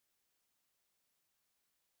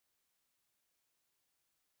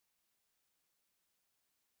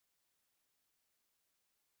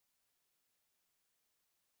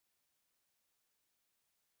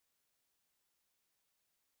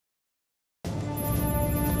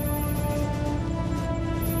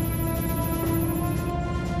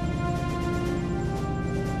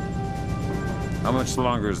How much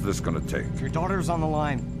longer is this gonna take? Your daughter's on the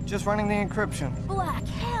line. Just running the encryption. Black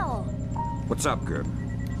hell! What's up, Gerb?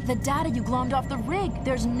 The data you glommed off the rig.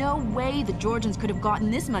 There's no way the Georgians could have gotten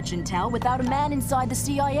this much intel without a man inside the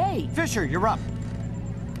CIA. Fisher, you're up.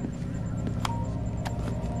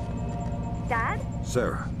 Dad?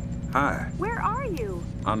 Sarah. Hi. Where are you?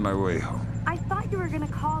 On my way home. I thought you were gonna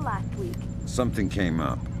call last week. Something came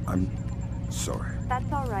up. I'm sorry.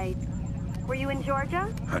 That's all right. Were you in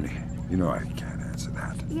Georgia? Honey, you know I can't answer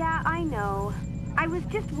that. Yeah, I know. I was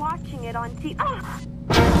just watching it on TV. Ah!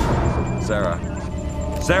 Sarah.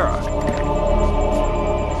 Sarah!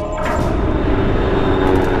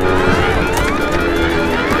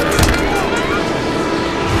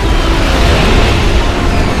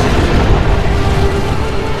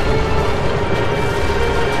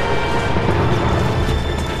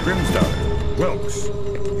 Wilkes,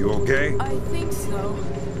 you okay? I think so.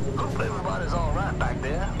 Hope everybody's all right back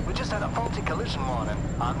there. We just had a faulty collision warning.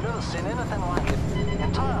 I've never seen anything like it. The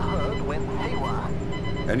entire herd went haywire.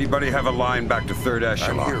 Anybody have a line back to 3rd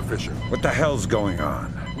Echelon? I'm here, Fisher. What the hell's going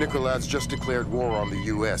on? Nicolad's just declared war on the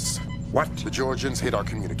U.S. What? The Georgians hit our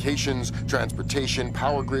communications, transportation,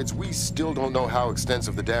 power grids. We still don't know how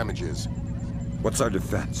extensive the damage is. What's our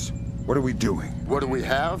defense? What are we doing? What do we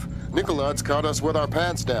have? Nicolad's caught us with our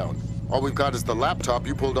pants down. All we've got is the laptop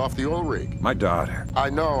you pulled off the oil rig. My daughter. I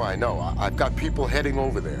know. I've got people heading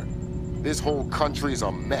over there. This whole country's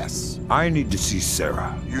a mess. I need to see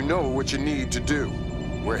Sarah. You know what you need to do.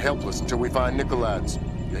 We're helpless until we find Nicolad's.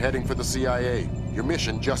 You're heading for the CIA. Your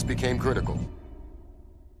mission just became critical.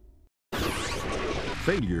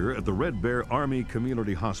 Failure at the Red Bear Army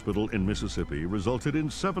Community Hospital in Mississippi resulted in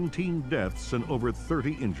 17 deaths and over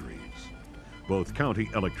 30 injuries. Both county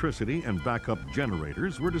electricity and backup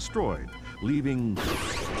generators were destroyed, leaving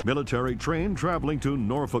military train traveling to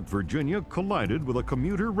Norfolk, Virginia collided with a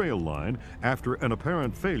commuter rail line after an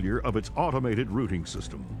apparent failure of its automated routing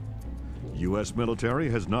system. U.S. military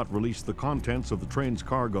has not released the contents of the train's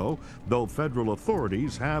cargo, though federal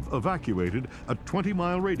authorities have evacuated a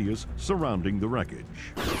 20-mile radius surrounding the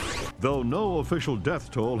wreckage. Though no official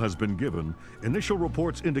death toll has been given, initial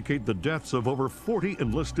reports indicate the deaths of over 40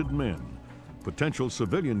 enlisted men. Potential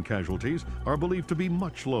civilian casualties are believed to be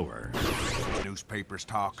much lower. Newspapers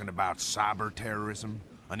talking about cyber terrorism,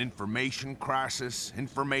 an information crisis,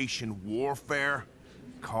 information warfare.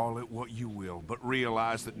 Call it what you will, but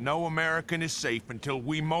realize that no American is safe until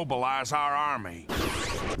we mobilize our army.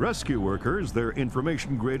 Rescue workers, their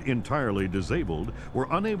information grid entirely disabled, were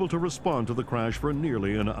unable to respond to the crash for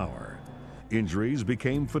nearly an hour. Injuries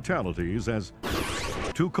became fatalities as,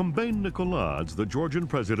 to combat Nicolad's, the Georgian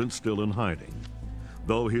president still in hiding.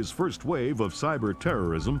 Though his first wave of cyber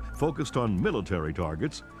terrorism focused on military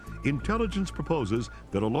targets, intelligence proposes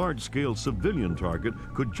that a large-scale civilian target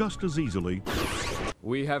could just as easily.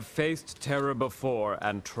 We have faced terror before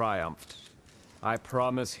and triumphed. I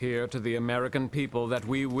promise here to the American people that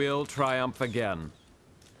we will triumph again.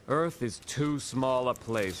 Earth is too small a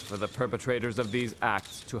place for the perpetrators of these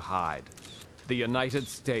acts to hide. The United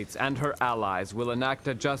States and her allies will enact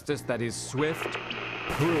a justice that is swift,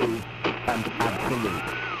 true, and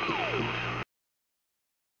absolute.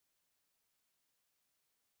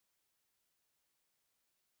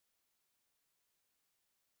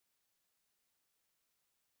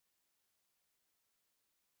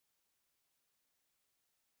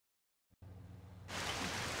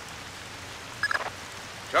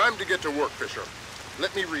 Time to get to work, Fisher.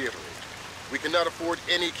 Let me reiterate. We cannot afford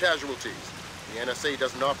any casualties. The NSA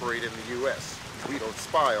doesn't operate in the U.S. We don't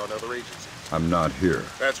spy on other agencies. I'm not here.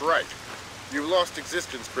 That's right. You've lost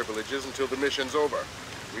existence privileges until the mission's over.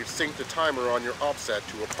 We've synced a timer on your OPSAT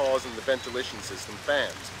to a pause in the ventilation system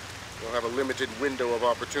fans. You'll have a limited window of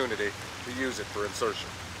opportunity to use it for insertion.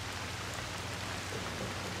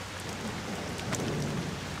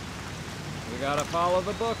 We gotta follow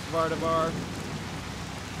the books, Vardavar.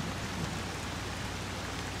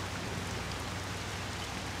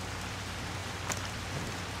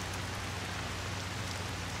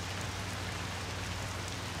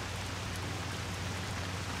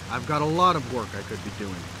 I've got a lot of work I could be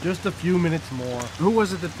doing. Just a few minutes more. Who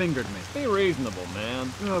was it that fingered me? Be reasonable,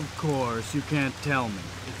 man. Of course, you can't tell me.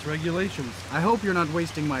 It's regulations. I hope you're not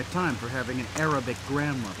wasting my time for having an Arabic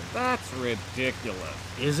grandmother. That's ridiculous.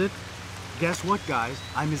 Is it? Guess what, guys?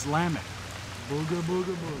 I'm Islamic. Booga,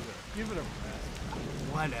 booga, booga. Give it a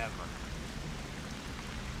rest. Whatever.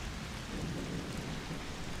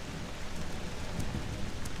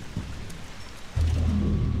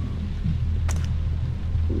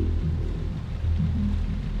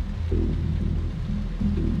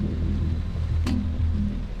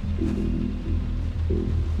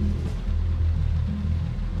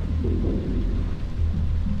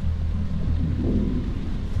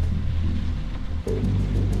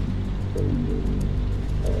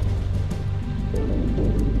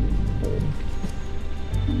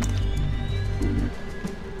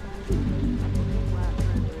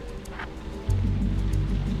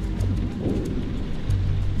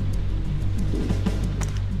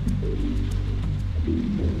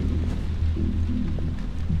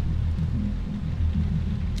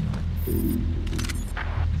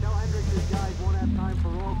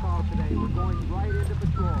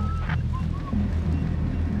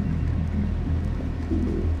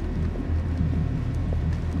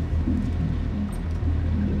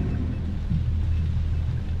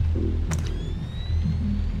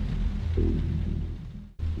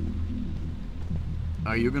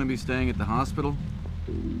 Are you gonna be staying at the hospital?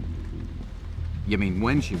 You mean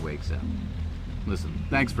when she wakes up? Listen,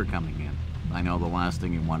 thanks for coming in. I know the last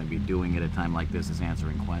thing you want to be doing at a time like this is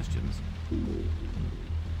answering questions.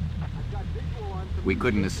 We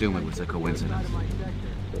couldn't assume it was a coincidence.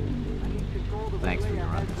 Thanks for your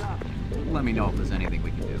understanding. Let me know if there's anything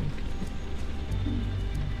we can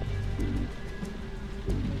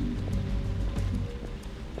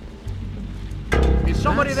do. Is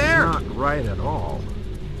somebody there? That's not right at all.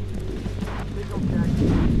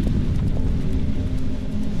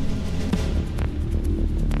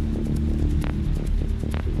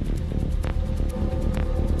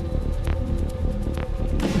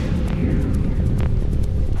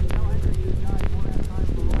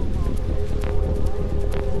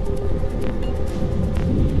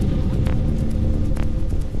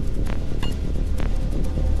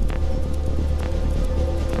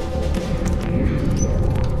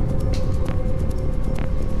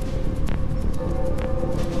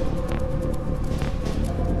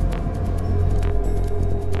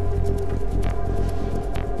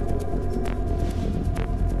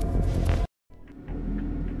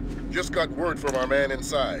 Just got word from our man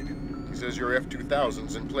inside. He says your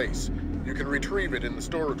F-2000's in place. You can retrieve it in the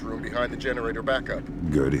storage room behind the generator backup.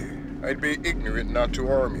 Goody. I'd be ignorant not to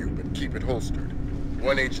arm you, but keep it holstered.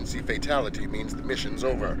 One agency fatality means the mission's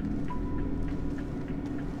over.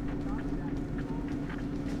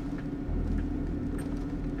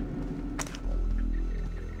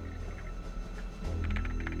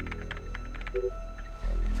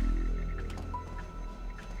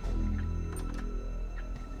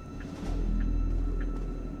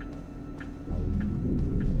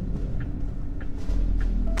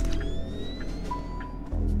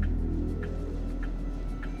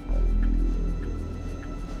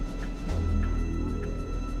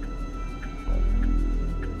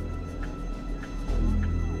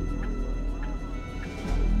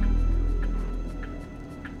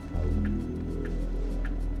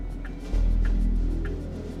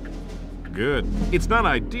 Good. It's not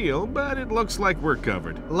ideal, but it looks like we're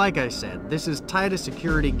covered. Like I said, this is tight as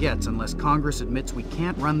security gets unless Congress admits we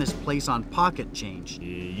can't run this place on pocket change.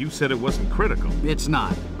 You said it wasn't critical. It's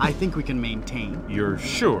not. I think we can maintain. You're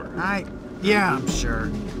sure? Yeah, I'm sure.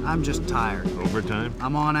 I'm just tired. Overtime?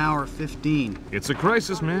 I'm on hour 15. It's a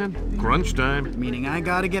crisis, man. Crunch time. Meaning I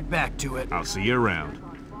gotta get back to it. I'll see you around.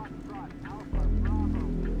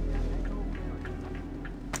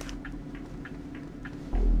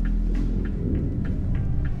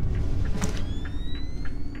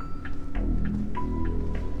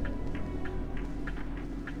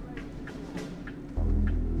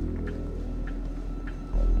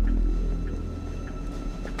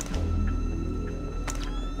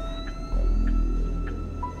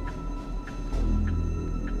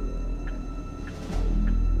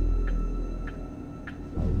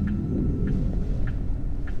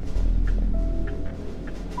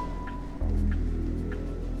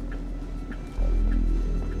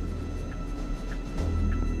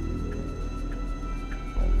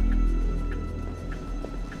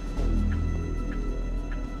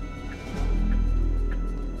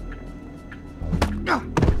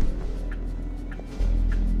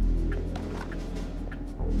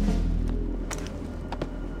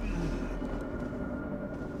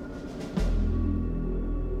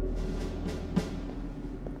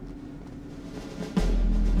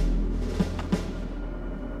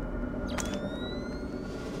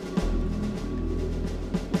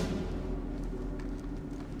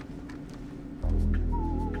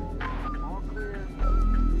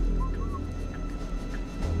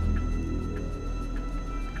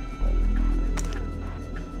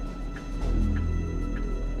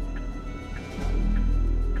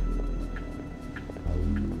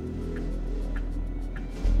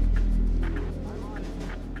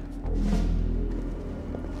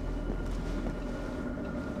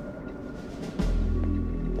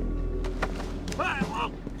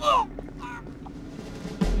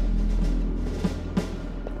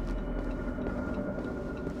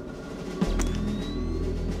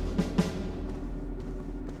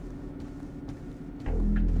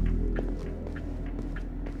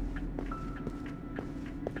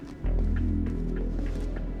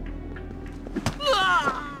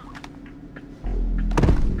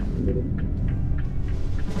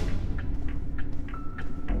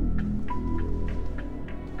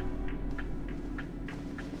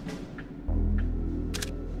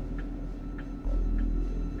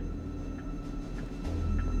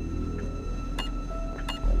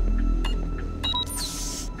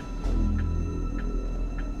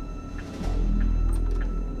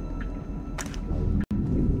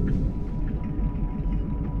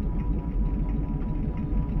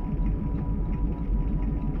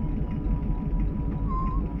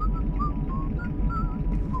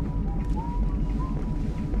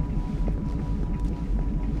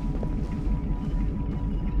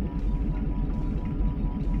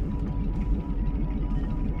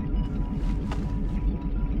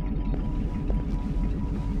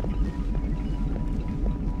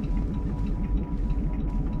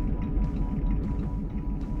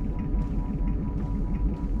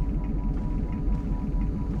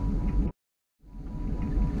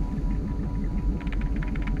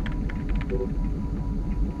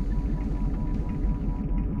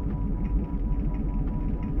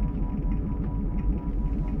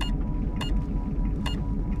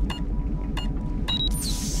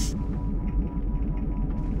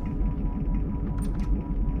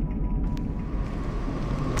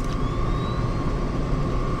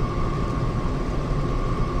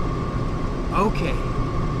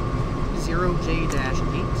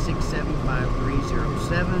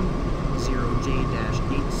 0J-8675307,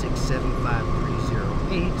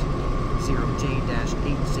 0J-8675308,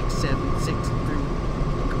 0J-86763...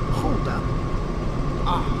 Hold up.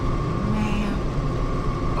 Oh, man.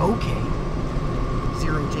 Okay.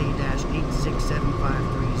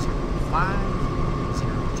 0J-8675305,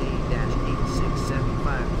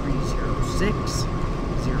 0J-8675306,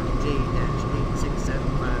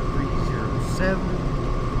 0J-8675307.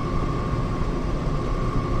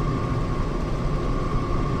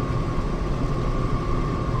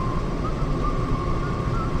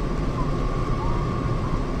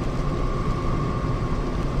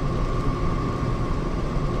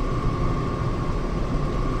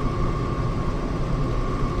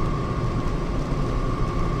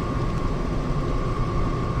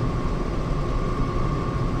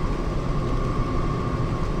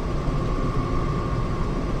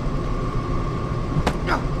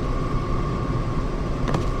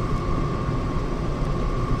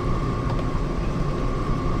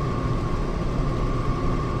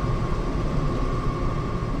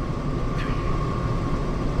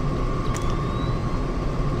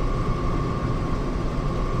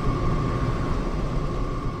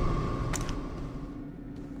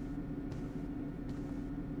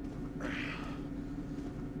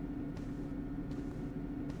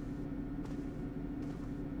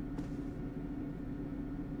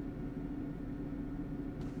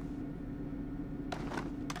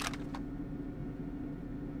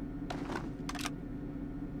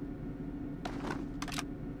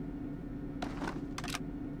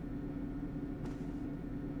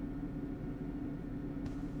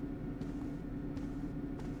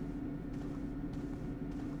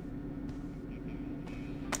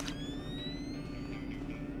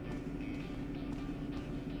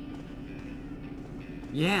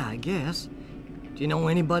 Yeah, I guess. Do you know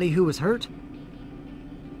anybody who was hurt?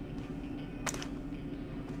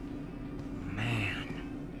 Man.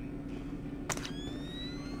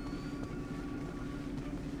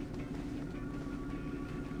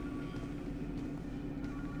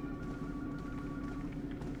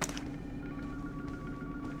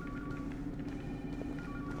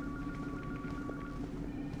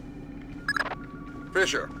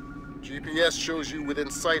 Fisher, GPS shows you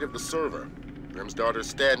within sight of the server. Grim's daughter's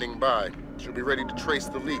standing by. She'll be ready to trace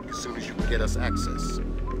the leak as soon as you can get us access.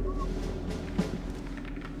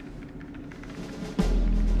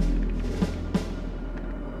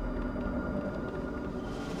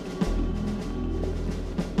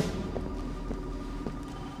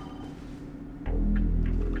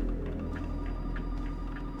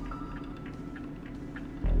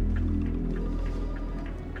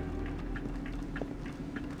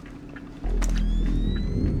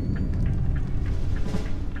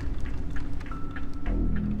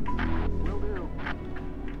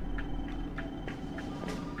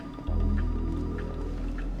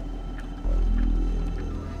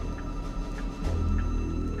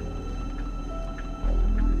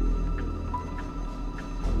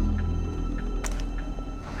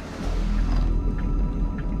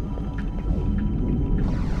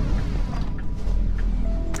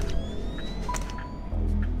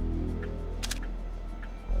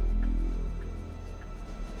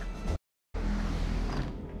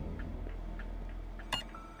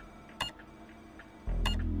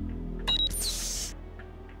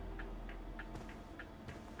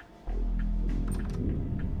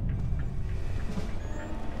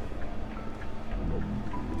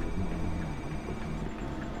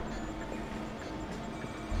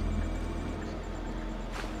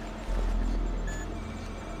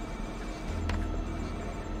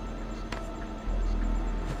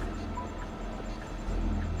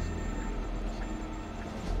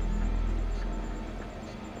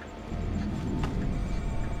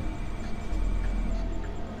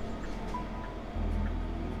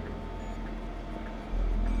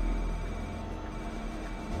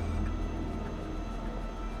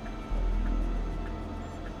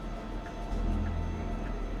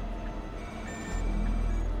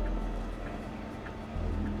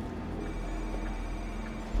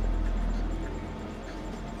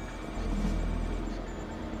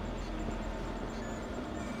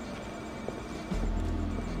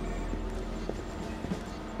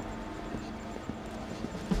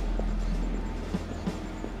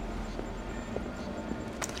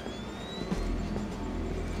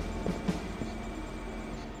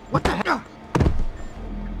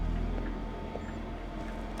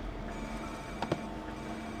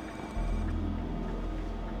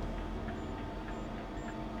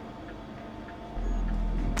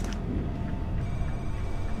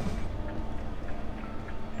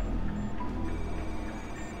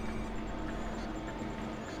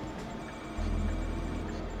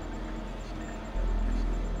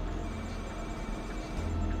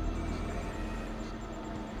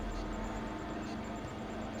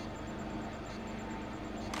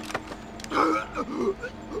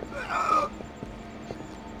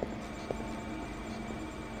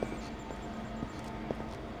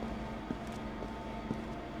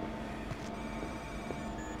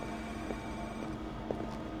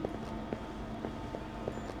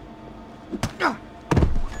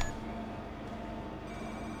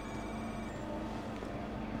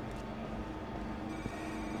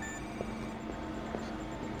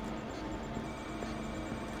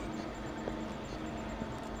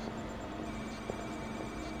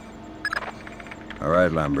 All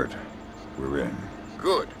right, Lambert. We're in.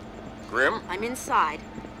 Good. Grim? I'm inside.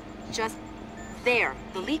 Just there.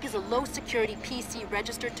 The leak is a low-security PC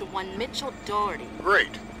registered to one Mitchell Doherty.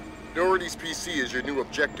 Great. Doherty's PC is your new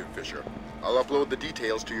objective, Fisher. I'll upload the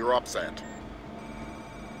details to your OPSAT.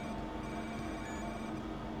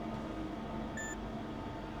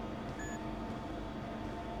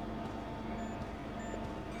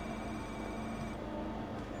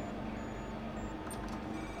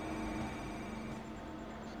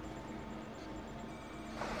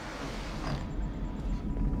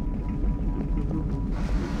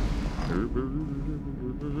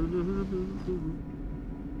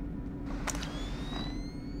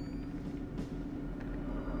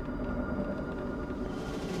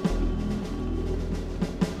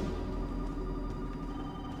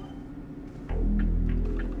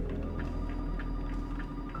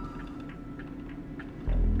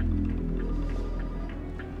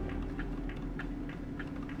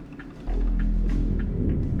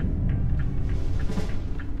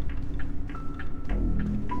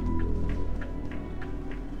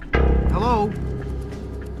 Hello?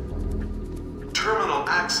 Terminal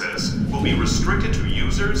access will be restricted to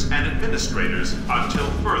users and administrators until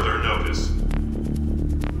further notice.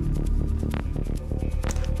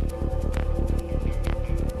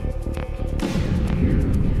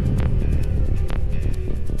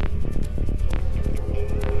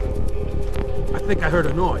 I think I heard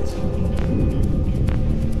a noise.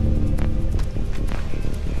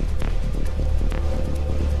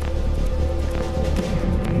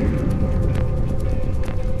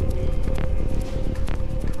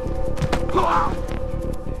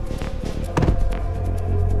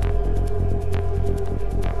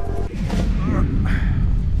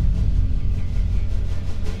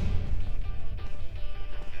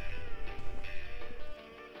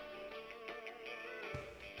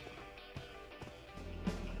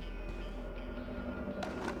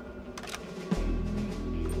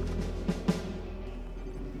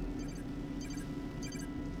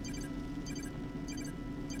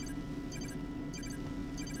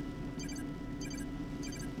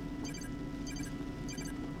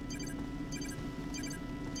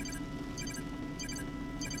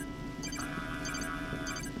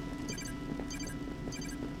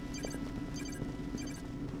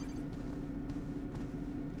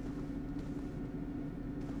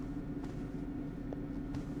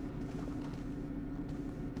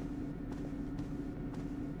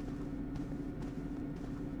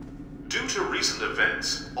 Due to recent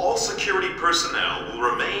events, all security personnel will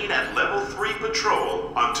remain at Level 3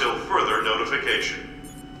 patrol until further notification.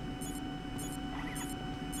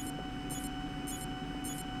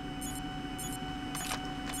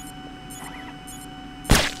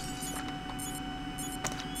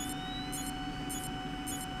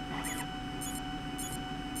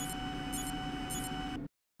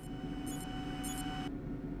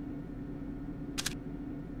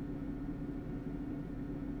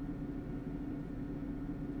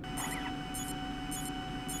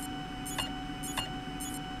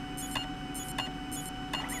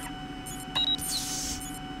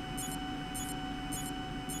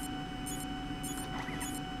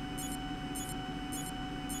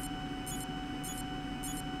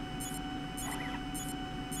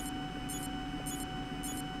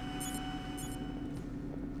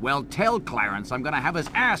 Well, tell Clarence I'm gonna have his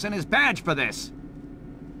ass and his badge for this.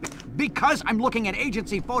 Because I'm looking at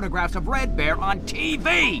agency photographs of Red Bear on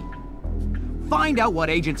TV! Find out what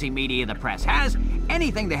agency media the press has.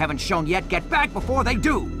 Anything they haven't shown yet, get back before they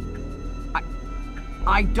do.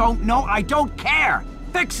 I don't know. I don't care.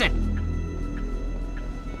 Fix it!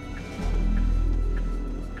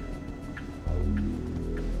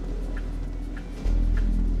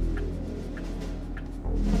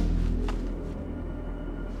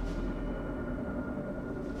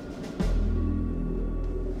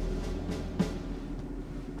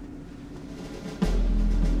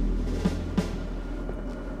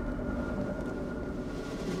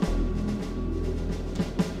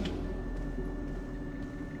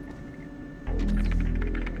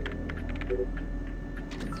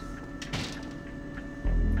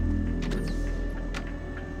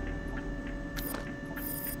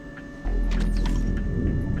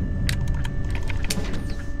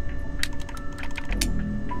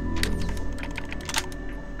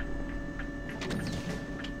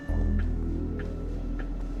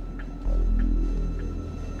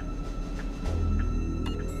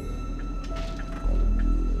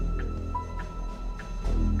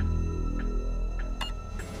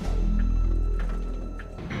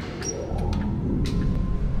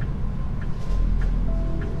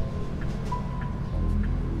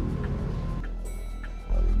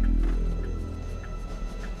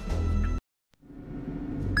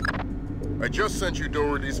 I just sent you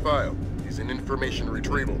Doherty's file. He's in information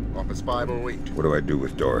retrieval, Office 508. What do I do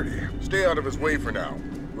with Doherty? Stay out of his way for now.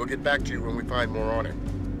 We'll get back to you when we find more on him.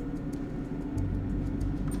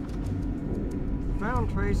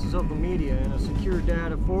 Found traces of the media in a secure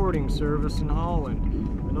data forwarding service in Holland.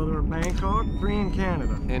 Another in Bangkok, 3 in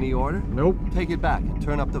Canada. Any order? Nope. Take it back and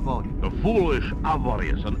turn up the volume. The foolish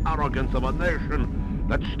avarice and arrogance of a nation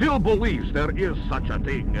that still believes there is such a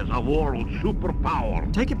thing as a world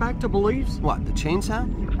superpower. Take it back to beliefs? What, the chain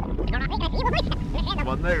sound? Of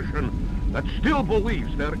a nation that still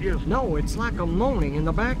believes there is... No, it's like a moaning in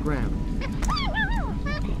the background.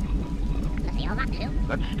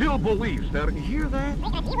 That still believes there... You hear that?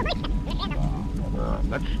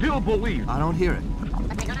 That still believes... I don't hear it.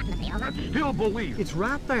 That still believes... It's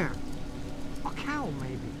right there. A cow,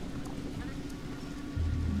 maybe.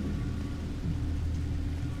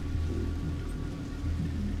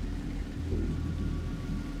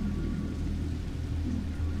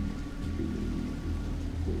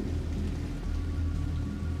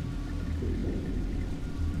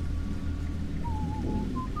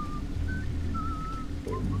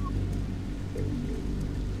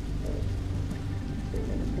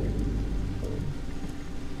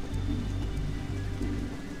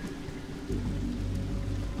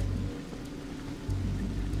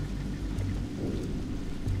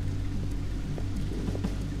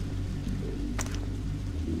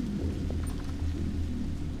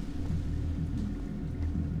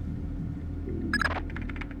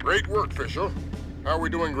 Great work, Fisher. How are we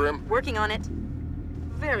doing, Grim? Working on it.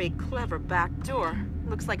 Very clever back door.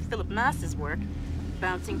 Looks like Philip Mass's work.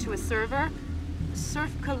 Bouncing to a server.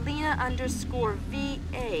 Surf Kalina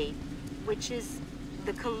 _VA, which is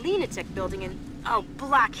the Kalinatech building in... Oh,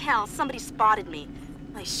 black hell, somebody spotted me.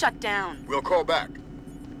 I shut down. We'll call back.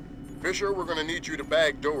 Fisher, we're gonna need you to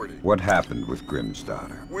bag Doherty. What happened with Grim's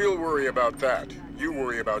daughter? We'll worry about that. You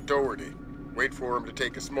worry about Doherty. Wait for him to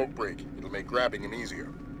take a smoke break. It'll make grabbing him easier.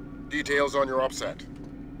 Details on your offset.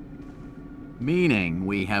 Meaning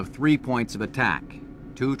we have 3 points of attack.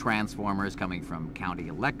 2 transformers coming from County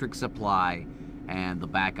Electric Supply and the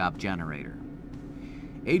backup generator.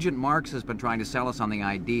 Agent Marks has been trying to sell us on the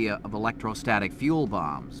idea of electrostatic fuel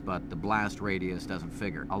bombs, but the blast radius doesn't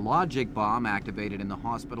figure. A logic bomb activated in the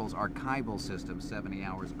hospital's archival system 70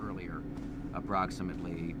 hours earlier,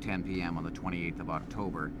 approximately 10 p.m. on the 28th of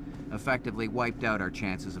October, effectively wiped out our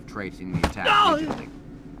chances of tracing the attack immediately.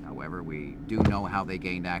 However, we do know how they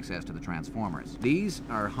gained access to the transformers. These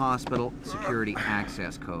are hospital security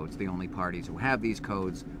access codes. The only parties who have these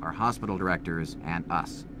codes are hospital directors and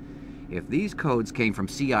us. If these codes came from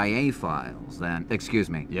CIA files, then... Excuse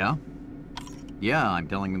me. Yeah? Yeah, I'm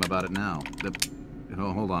telling them about it now.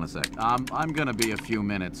 Oh, hold on a sec. I'm gonna be a few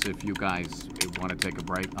minutes if you guys want to take a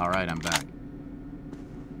break. All right, I'm back.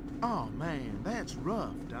 Oh, man, that's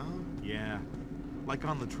rough, dog. Yeah. Like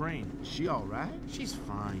on the train. She all right? She's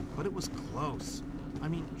fine, but it was close. I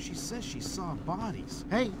mean, she says she saw bodies.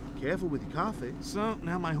 Hey, careful with your coffee. So,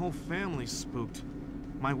 now my whole family's spooked.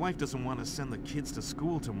 My wife doesn't want to send the kids to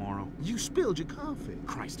school tomorrow. You spilled your coffee.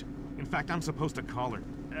 Christ. In fact, I'm supposed to call her.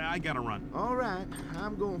 I gotta run. All right,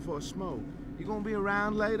 I'm going for a smoke. You gonna be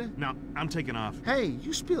around later? No, I'm taking off. Hey,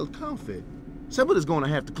 you spilled coffee. Somebody's gonna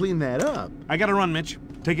have to clean that up. I gotta run, Mitch.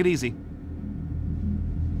 Take it easy.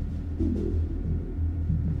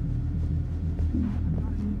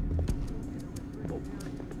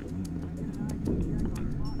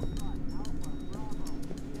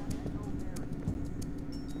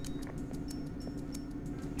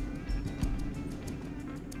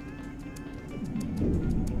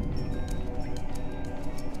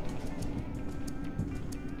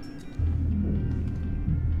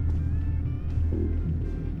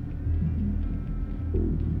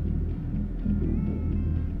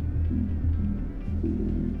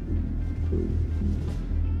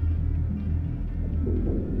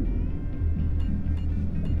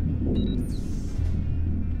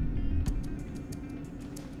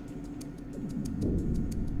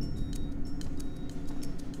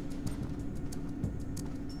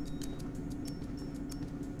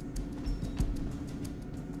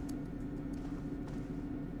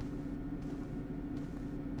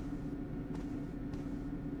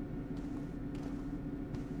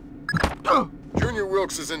 Junior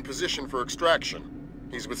Wilkes is in position for extraction.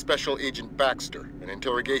 He's with Special Agent Baxter, an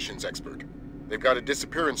interrogations expert. They've got a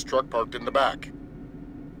disappearance truck parked in the back.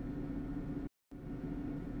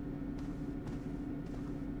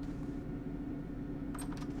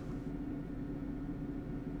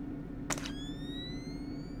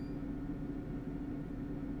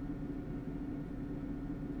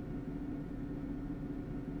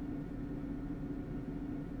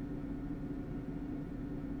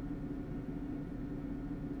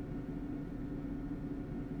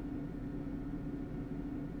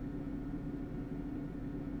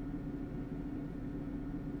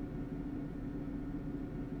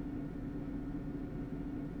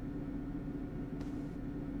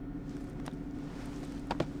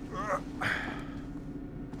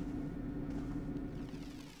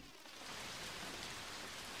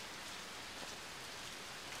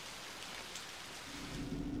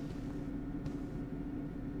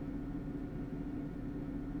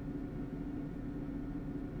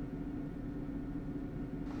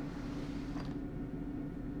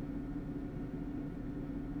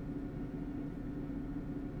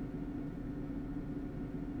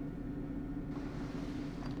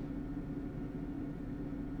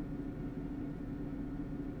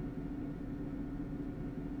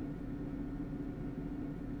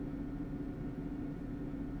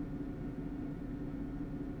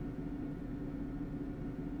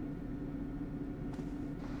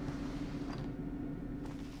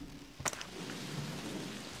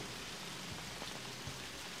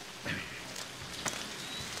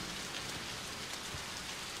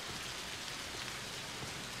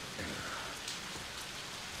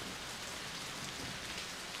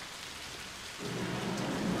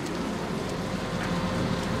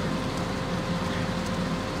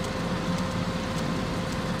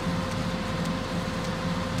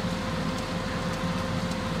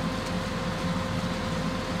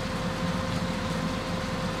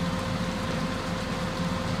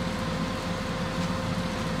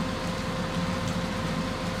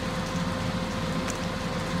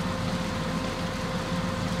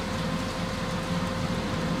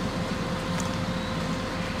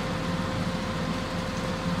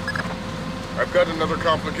 I've got another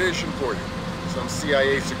complication for you. Some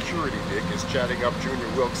CIA security dick is chatting up Junior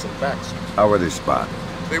Wilkes and Baxter. How were they spotted?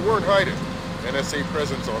 They weren't hiding. NSA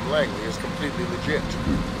presence on Langley is completely legit.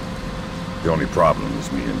 The only problem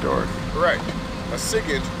is me and Doherty. Right. A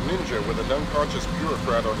SIGINT ninja with an unconscious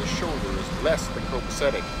bureaucrat on his shoulder is less than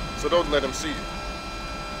copacetic, so don't let him see you.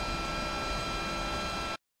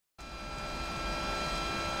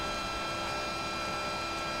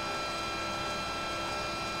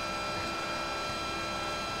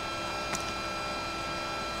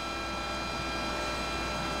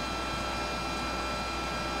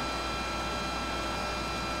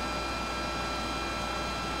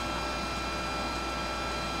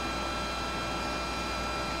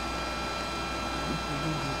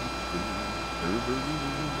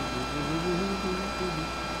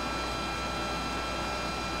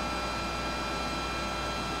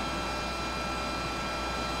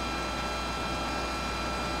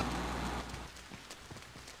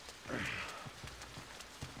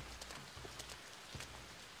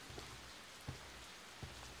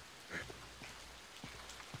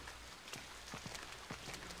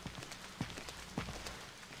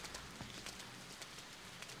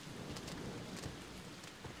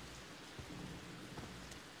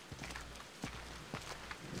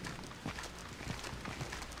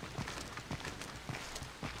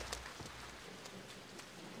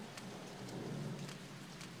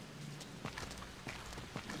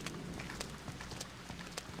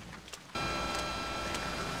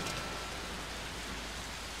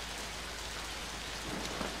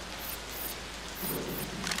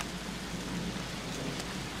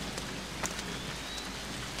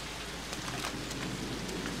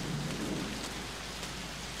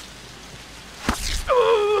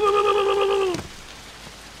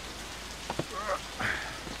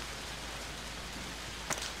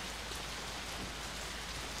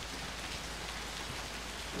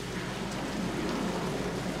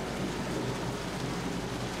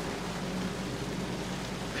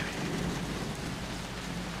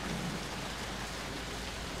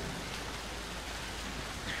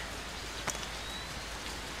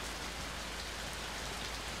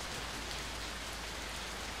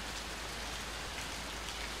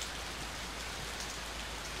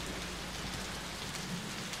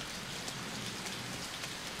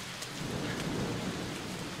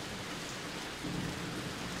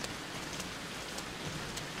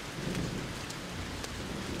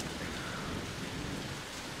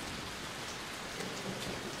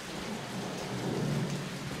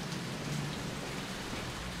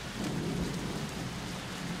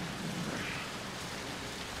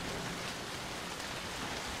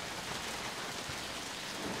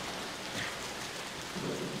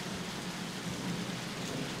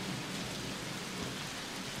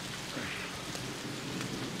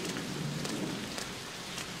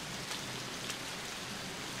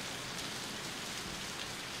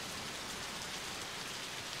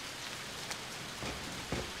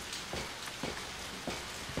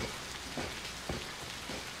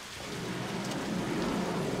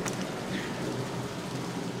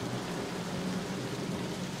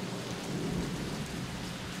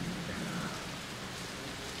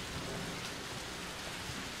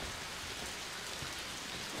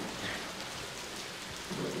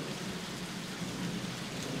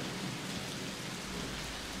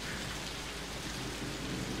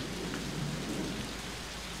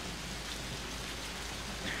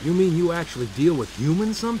 You mean you actually deal with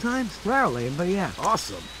humans sometimes? Rarely, but yeah.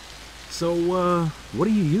 Awesome. So, what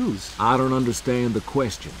do you use? I don't understand the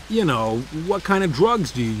question. You know, what kind of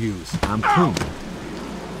drugs do you use? I'm clean.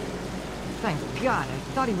 Thank God, I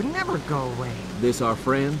thought he would never go away. This our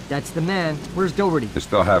friend? That's the man. Where's Doherty? You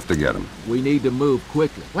still have to get him. We need to move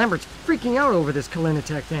quickly. Lambert's freaking out over this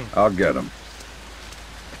Kalinatech thing. I'll get him.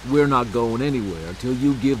 We're not going anywhere until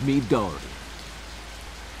you give me Doherty.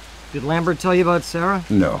 Did Lambert tell you about Sarah?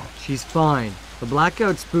 No. She's fine. The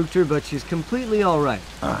blackout spooked her, but she's completely all right.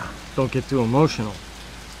 Don't get too emotional.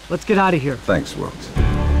 Let's get out of here. Thanks, Wilkes.